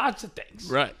considered lots of things.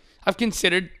 Right. I've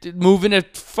considered moving to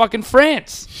fucking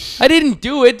France. I didn't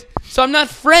do it, so I'm not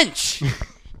French.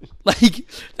 Like,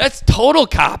 that's total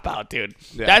cop-out, dude.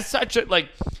 Yeah. That's such a, like,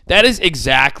 that is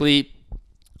exactly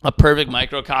a perfect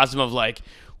microcosm of, like,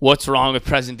 what's wrong with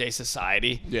present-day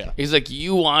society. Yeah. He's like,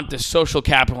 you want the social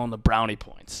capital and the brownie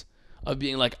points of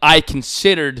being like, I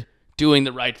considered doing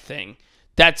the right thing.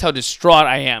 That's how distraught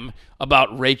I am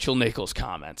about Rachel Nichols'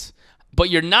 comments. But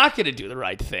you're not going to do the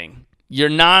right thing. You're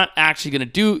not actually going to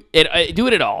do it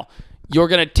at all. You're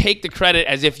going to take the credit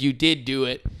as if you did do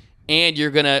it, and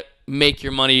you're going to make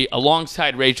your money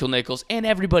alongside Rachel Nichols and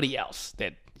everybody else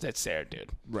that's there, dude.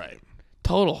 Right.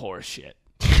 Total horse shit.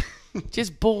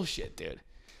 Just bullshit, dude.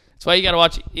 That's why you got to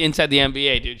watch Inside the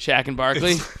NBA, dude. Shaq and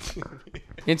Barkley.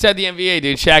 Inside the NBA,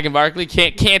 dude. Shaq and Barkley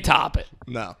can't top it.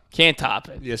 No. Can't top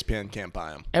it. ESPN can't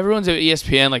buy them. Everyone's at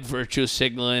ESPN like virtue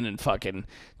signaling and fucking,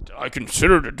 I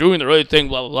considered doing the right thing,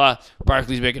 blah, blah, blah.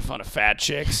 Barkley's making fun of fat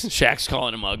chicks. Shaq's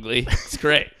calling him ugly. It's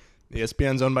great.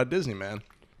 ESPN's owned by Disney, man.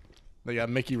 They got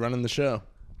Mickey running the show.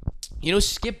 You know,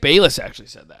 Skip Bayless actually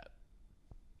said that.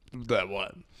 That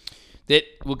what?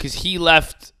 Because he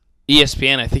left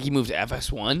ESPN. I think he moved to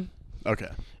FS1. Okay.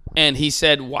 And he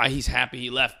said why he's happy he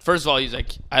left. First of all, he's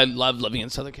like, I love living in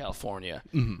Southern California.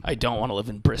 I don't want to live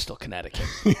in Bristol, Connecticut.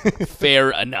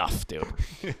 Fair enough, dude.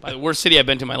 By the worst city I've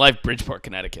been to in my life, Bridgeport,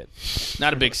 Connecticut.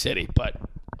 Not a big city, but,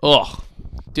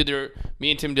 dude,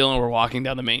 me and Tim Dillon were walking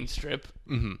down the main strip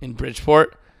in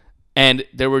Bridgeport, and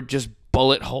there were just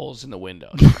bullet holes in the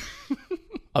windows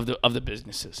of the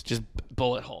businesses. Just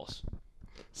bullet holes.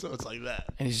 So it's like that.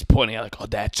 And he's just pointing out, like, oh,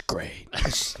 that's great.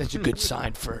 That's a good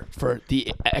sign for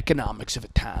the economics of a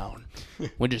town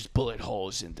when there's bullet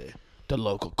holes in the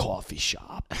local coffee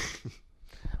shop.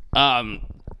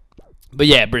 But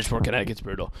yeah, Bridgeport, Connecticut's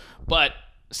brutal. But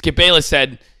Skip Bayless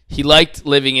said he liked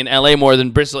living in LA more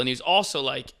than Bristol, and he's also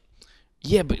like,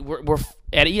 yeah, but we're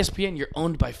at ESPN, you're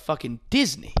owned by fucking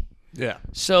Disney. Yeah.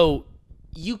 So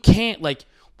you can't, like,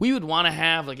 we would want to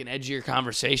have like an edgier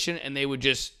conversation, and they would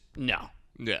just, no.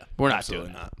 Yeah. We're not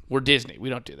doing that. We're Disney.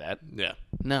 We don't do that. Yeah.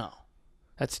 No.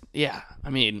 I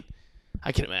mean,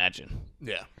 I can imagine.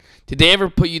 Yeah. Did they ever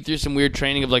put you through some weird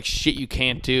training of like shit you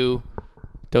can't do?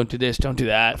 Don't do this, don't do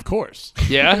that. Of course.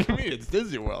 Yeah? What do you mean? It's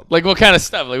Disney World. Like what kind of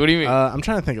stuff? Like what do you mean? I'm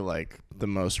trying to think of like the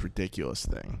most ridiculous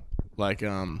thing. Like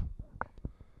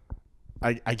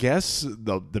I guess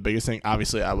the biggest thing,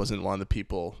 obviously I wasn't one of the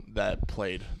people that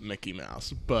played Mickey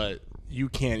Mouse, but you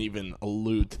can't even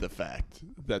allude to the fact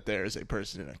that there is a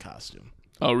person in a costume.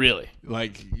 Oh, really?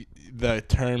 Like, the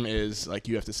term is, like,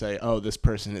 you have to say, oh, this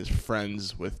person is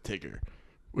friends with Tigger,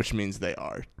 which means they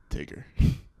are Tigger.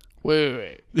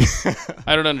 Wait.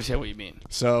 I don't understand what you mean.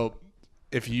 So,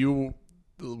 if you,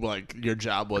 like, your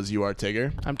job was you are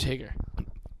Tigger. I'm Tigger.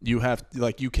 You have,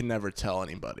 like, you can never tell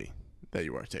anybody that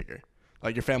you are Tigger.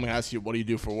 Like, your family asks you, what do you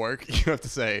do for work? You have to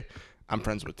say, I'm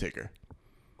friends with Tigger.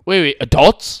 Wait,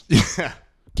 adults? Yeah.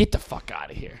 Get the fuck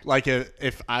out of here. Like,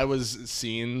 if I was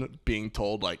seen being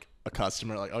told, like, a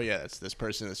customer, like, oh, yeah, it's this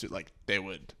person in the suit, like, they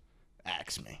would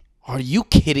axe me. Are you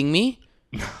kidding me?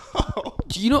 No.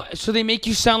 Do you know, so they make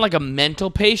you sound like a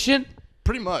mental patient?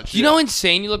 Pretty much. Do you know how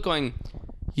insane you look going,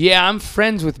 yeah, I'm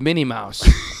friends with Minnie Mouse.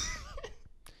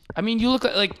 I mean, you look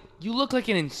like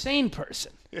an insane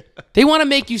person. Yeah. They want to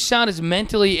make you sound as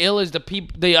mentally ill as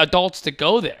the adults that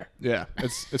go there. Yeah,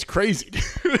 it's crazy.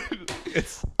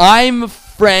 I'm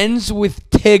friends with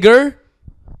Tigger.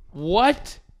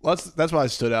 What? Well, that's why I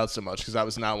stood out so much, because I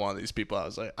was not one of these people.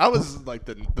 I was like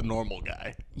the normal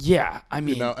guy. Yeah, I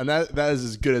mean, you know, and that is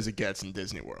as good as it gets in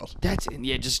Disney World.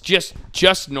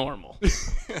 Just normal.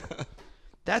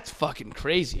 That's fucking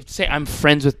crazy. You have to say I'm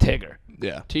friends with Tigger.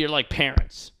 Yeah. To your like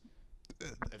parents.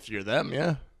 If you're them,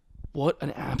 yeah. What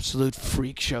an absolute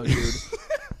freak show, dude.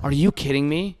 Are you kidding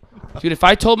me? Dude, if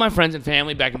I told my friends and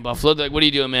family back in Buffalo, they're like, what are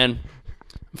you doing, man?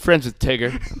 I'm friends with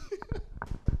Tigger.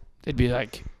 They'd be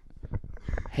like,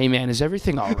 hey, man, is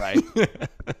everything all right?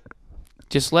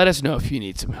 Just let us know if you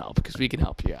need some help because we can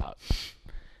help you out.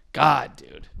 God,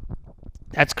 dude.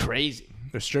 That's crazy.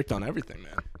 They're strict on everything,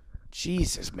 man.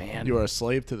 Jesus, man. You are a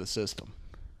slave to the system.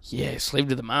 Yeah, slave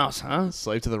to the mouse, huh?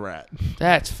 Slave to the rat.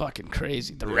 That's fucking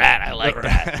crazy. The rat, I like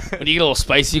that. When you get a little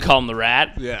spicy, you call him the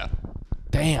rat? Yeah.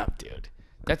 Damn, dude.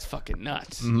 That's fucking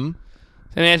nuts. Mm-hmm.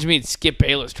 Imagine me and Skip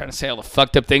Bayless trying to say all the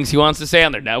fucked up things he wants to say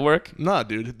on their network. Nah,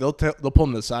 dude. They'll pull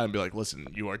him to the side and be like, listen,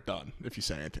 you are done if you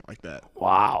say anything like that.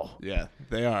 Wow. Yeah,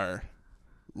 they are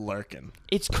lurking.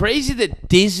 It's crazy that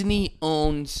Disney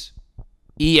owns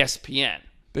ESPN.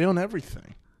 They own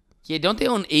everything. Yeah, don't they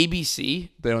own ABC?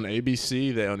 They own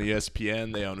ABC, they own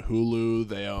ESPN, they own Hulu,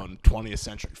 they own 20th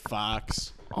Century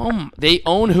Fox. They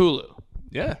own Hulu.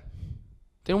 Yeah.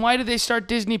 Then why did they start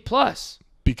Disney Plus?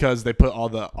 Because they put all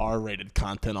the R-rated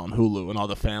content on Hulu and all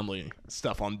the family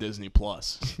stuff on Disney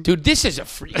Plus. Dude, this is a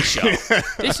freak show.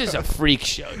 This is a freak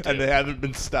show, dude. And they haven't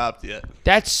been stopped yet.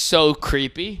 That's so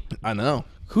creepy. I know.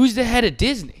 Who's the head of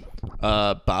Disney?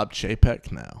 Bob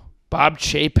Chapek now. Bob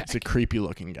Chapek. He's a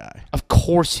creepy-looking guy. Of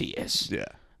course he is. Yeah.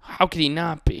 How could he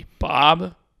not be?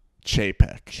 Bob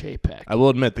Chapek. Chapek. I will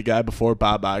admit, the guy before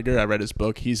Bob Iger, I read his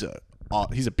book. He's a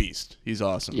beast. He's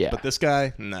awesome. Yeah. But this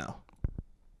guy, no.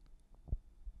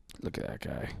 Look at that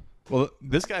guy. Well,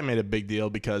 this guy made a big deal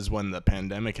because when the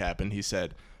pandemic happened, he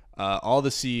said all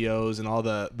the CEOs and all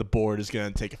the board is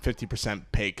going to take a 50%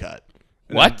 pay cut.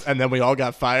 And then we all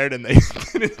got fired, and they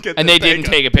didn't get. And they didn't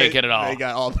take a pay cut at all. They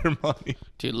got all their money.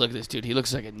 Dude, look at this dude. He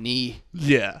looks like a knee.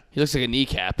 Yeah. He looks like a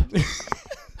kneecap.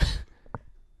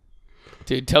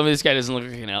 Dude, tell me this guy doesn't look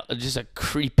like just a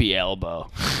creepy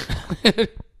elbow.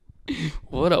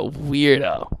 What a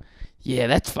weirdo. Yeah,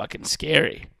 that's fucking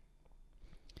scary.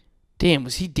 Damn,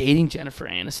 was he dating Jennifer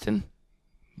Aniston?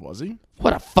 Was he?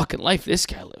 What a fucking life this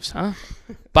guy lives, huh?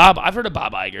 I've heard of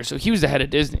Bob Iger, so he was the head of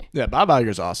Disney. Yeah, Bob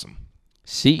Iger's awesome.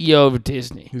 CEO of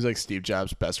Disney. He was like Steve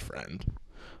Jobs' best friend.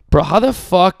 Bro, how the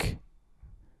fuck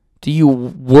do you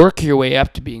work your way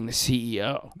up to being the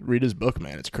CEO? Read his book,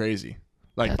 man. It's crazy.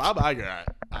 Like, Bob Iger,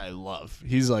 I love.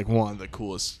 He's like one of the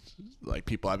coolest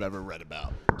people I've ever read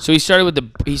about. So he started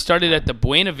at the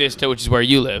Buena Vista, which is where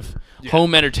you live,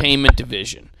 home entertainment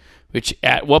division. Which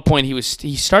at what point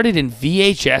he started in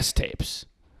VHS tapes.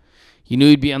 He knew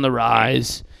he'd be on the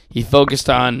rise. He focused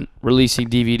on releasing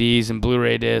DVDs and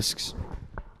Blu-ray discs.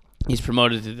 He's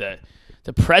promoted to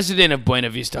the president of Buena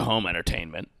Vista Home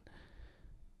Entertainment,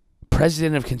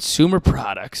 president of Consumer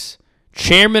Products,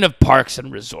 chairman of Parks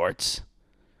and Resorts.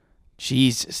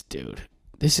 Jesus, dude.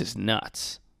 This is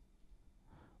nuts.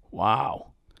 Wow.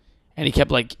 And he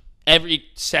kept every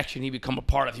section he become a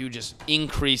part of, he would just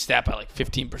increase that by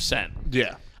 15%.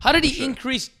 Yeah. How did he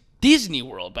increase Disney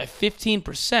World by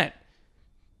 15%?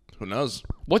 Who knows?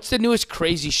 What's the newest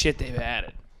crazy shit they've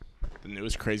added? The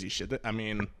newest crazy shit?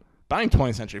 Buying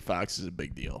 20th Century Fox is a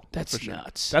big deal. That's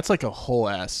nuts. That's like a whole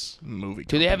ass movie.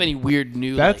 Do they have any weird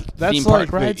new that's theme park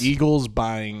like rides? The Eagles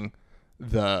buying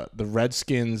the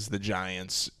Redskins, the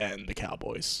Giants, and the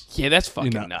Cowboys. Yeah, that's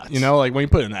fucking nuts. When you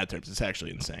put it in that terms, it's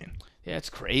actually insane. Yeah, it's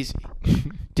crazy.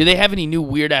 Do they have any new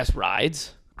weird ass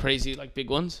rides? Crazy big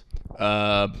ones?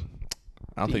 I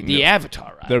don't think the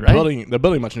Avatar ride. They're right? building a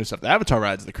bunch of new stuff. The Avatar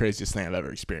ride is the craziest thing I've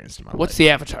ever experienced in my life. What's the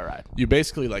Avatar ride? You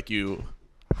basically you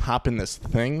hop in this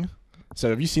thing. So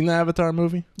have you seen the Avatar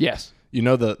movie? Yes. You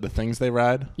know the things they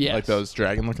ride? Yes. Like those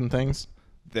dragon looking things?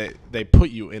 They put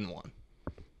you in one.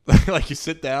 You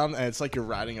sit down and it's like you're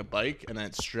riding a bike and then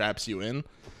it straps you in.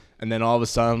 And then all of a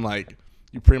sudden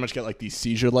you pretty much get these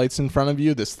seizure lights in front of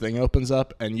you. This thing opens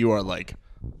up and you are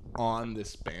on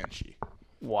this Banshee.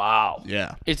 Wow.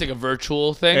 Yeah. It's like a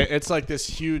virtual thing? It's like this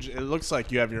huge, it looks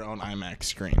like you have your own IMAX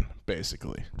screen,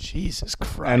 basically. Jesus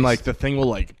Christ. And the thing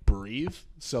will breathe.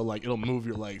 So it'll move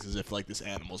your legs as if this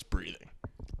animal's breathing.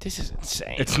 This is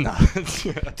insane. It's nuts.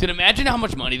 Dude, imagine how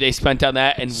much money they spent on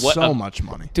that and what much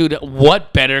money. Dude,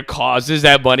 what better causes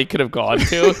that money could have gone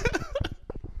to?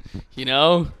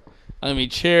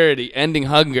 Charity, ending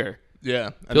hunger.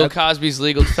 Yeah. Bill Cosby's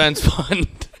legal defense fund.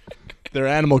 They're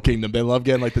Animal Kingdom. They love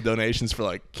getting the donations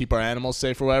for keep our animals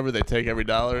safe or whatever. They take every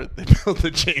dollar. They build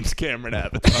the James Cameron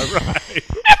Avatar ride.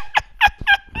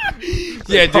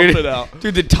 Yeah, dude.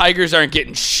 Dude, the tigers aren't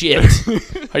getting shit.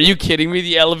 Are you kidding me?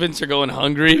 The elephants are going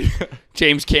hungry.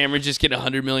 James Cameron just getting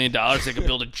 $100 million. They could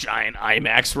build a giant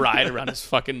IMAX ride around his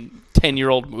fucking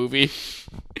 10-year-old movie.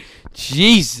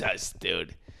 Jesus,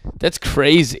 dude. That's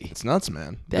crazy. It's nuts,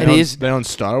 man. That they is. They own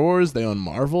Star Wars. They own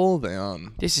Marvel. They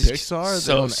own This is Pixar.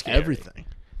 so they own scary. everything.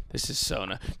 This is so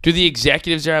nuts. Do the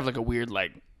executives there have like a weird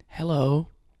like, hello?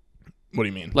 What do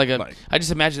you mean? I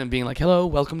just imagine them being like, hello,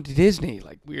 welcome to Disney.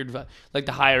 Like weird, like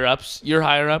the higher ups, your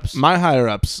higher ups. My higher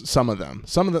ups, some of them,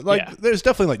 like Yeah. there's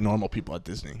definitely like normal people at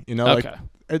Disney. You know, Okay.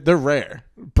 like they're rare,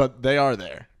 but they are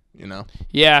there. You know,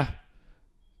 Yeah,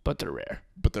 but they're rare.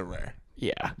 but they're rare.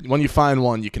 Yeah. When you find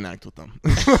one, you connect with them.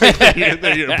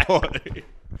 they're your boy.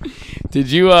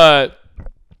 Did you one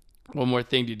more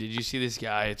thing, dude. Did you see this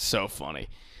guy? It's so funny.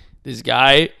 This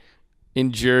guy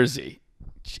in Jersey,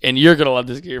 and you're gonna love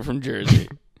this guy from Jersey.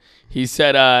 He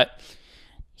said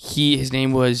his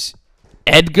name was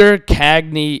Edgar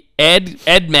Cagney,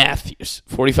 Ed Matthews,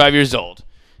 45 years old.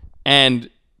 And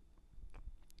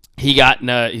he got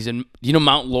he's in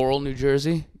Mount Laurel, New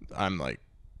Jersey? I'm like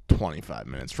 25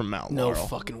 minutes from Mount No Laurel.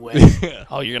 fucking way.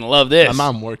 Oh, you're going to love this. My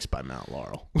mom works by Mount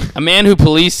Laurel. A man who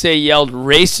police say yelled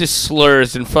racist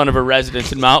slurs in front of a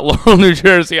residence in Mount Laurel, New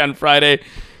Jersey on Friday,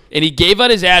 and he gave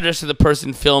out his address to the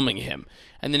person filming him,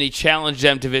 and then he challenged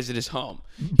them to visit his home.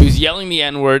 He was yelling the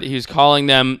N-word. He's calling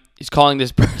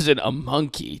this person a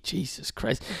monkey. Jesus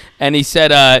Christ. And he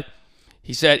said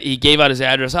he gave out his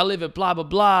address. I live at blah, blah,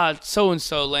 blah,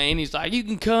 so-and-so lane. He's like, you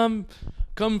can come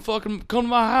to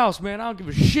my house, man. I don't give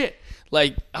a shit.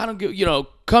 Like, I don't give,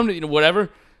 come to, whatever.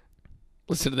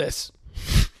 Listen to this.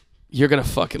 You're going to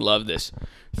fucking love this.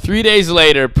 3 days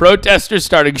later, protesters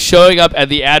started showing up at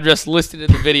the address listed in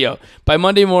the video. By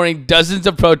Monday morning, dozens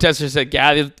of protesters had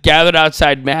gathered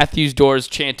outside Matthews' doors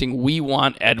chanting, "We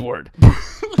want Edward."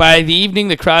 By the evening,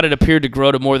 the crowd had appeared to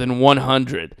grow to more than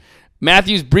 100.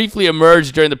 Matthews briefly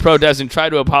emerged during the protest and tried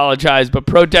to apologize, but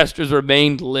protesters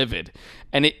remained livid.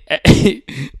 And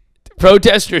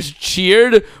protesters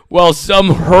cheered while some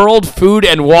hurled food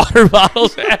and water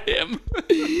bottles at him.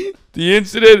 The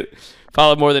incident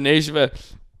followed more than nation.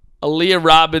 Aaliyah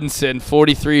Robinson,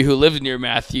 43, who lives near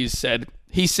Matthews, said,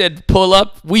 pull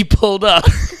up, we pulled up.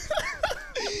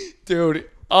 Dude,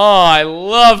 oh, I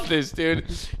love this, dude.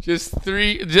 Just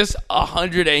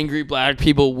 100 angry black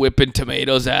people whipping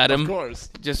tomatoes at him. Of course.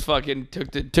 Just fucking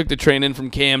took the train in from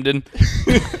Camden.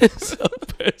 So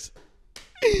pissed.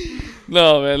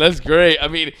 No, man, that's great. I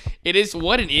mean, it is,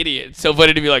 what an idiot. It's so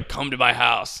funny to be like, come to my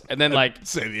house. And then like,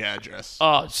 say the address.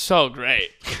 oh, it's so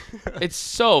great. It's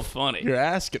so funny. You're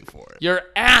asking for it. You're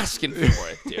asking for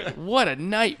it, dude. What a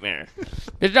nightmare.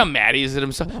 Imagine how mad he is at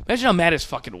himself. Imagine how mad his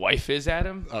fucking wife is at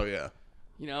him. Oh, yeah.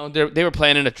 They were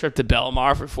planning a trip to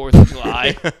Belmar for 4th of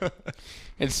July.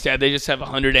 Instead, they just have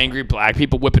 100 angry black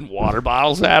people whipping water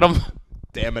bottles at them.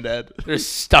 Damn it, Ed. They're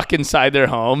stuck inside their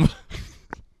home.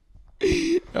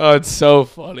 Oh, it's so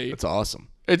funny. That's awesome.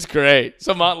 It's great.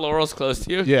 So Mount Laurel's close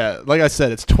to you? Yeah, like I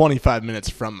said, it's 25 minutes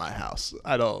from my house.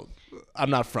 I'm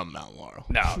not from Mount Laurel.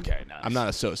 No, okay, no. I'm not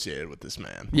associated with this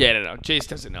man. Yeah, no. Chase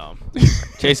doesn't know him.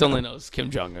 Chase only knows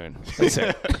Kim Jong-un. That's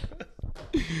it.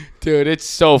 Dude, it's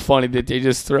so funny that they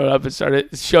just showed up and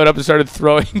started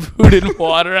throwing food and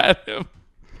water at him.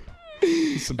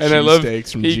 Some And I love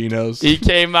cheesesteaks from he- Geno's. He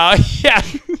came out, yeah.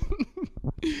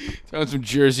 Throwing some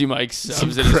Jersey Mike subs Some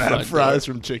in his crab front fries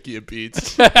from Chicky and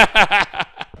Pete's. door.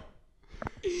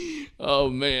 Oh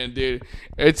man, dude,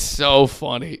 it's so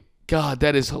funny. God,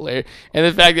 that is hilarious. And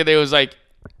the fact that they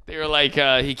were like,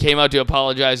 he came out to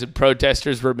apologize and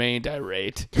protesters remained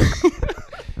irate.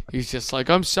 He's just like,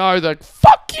 I'm sorry. They're like,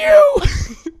 fuck you.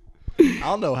 I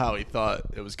don't know how he thought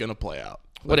it was going to play out.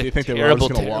 What Do a you think they were always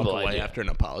terrible, going to walk terrible away idea. after an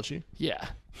apology? Yeah.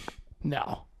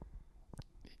 No.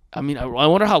 I mean, I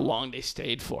wonder how long they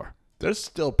stayed for. There's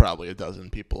still probably a dozen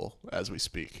people as we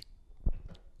speak.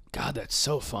 God, that's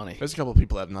so funny. There's a couple of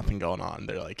people that have nothing going on.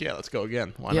 They're like, yeah, let's go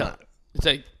again. Why Yeah. not? It's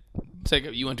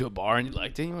like you went to a bar and you're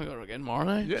like, didn't you want to go again tomorrow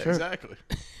night? Yeah, Sure. exactly.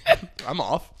 I'm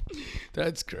off.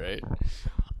 That's great.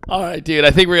 All right, dude.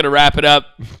 I think we're going to wrap it up.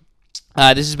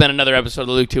 This has been another episode of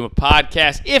the Luke Tuma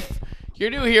Podcast. If you're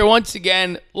new here, once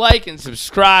again, like and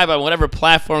subscribe on whatever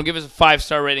platform. Give us a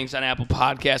 5-star ratings on Apple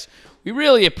Podcasts. We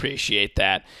really appreciate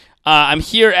that. I'm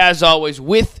here, as always,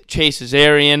 with Chase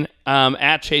Azarian,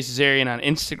 at Chase Azarian on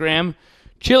Instagram.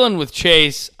 Chilling with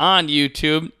Chase on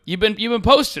YouTube. You've been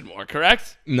posting more,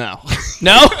 correct? No.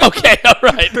 No? Okay, all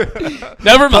right.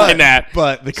 Never mind that.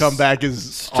 But the comeback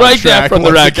is Strike on track that from the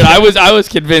once record. again. I was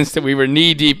convinced that we were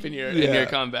knee deep in your Yeah.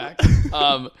 comeback.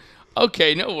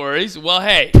 Okay, no worries. Well,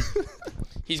 hey,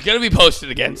 he's gonna be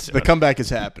posted again soon. The comeback is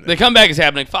happening. The comeback is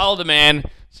happening. Follow the man,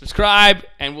 subscribe,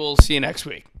 and we'll see you next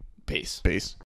week. Peace. Peace.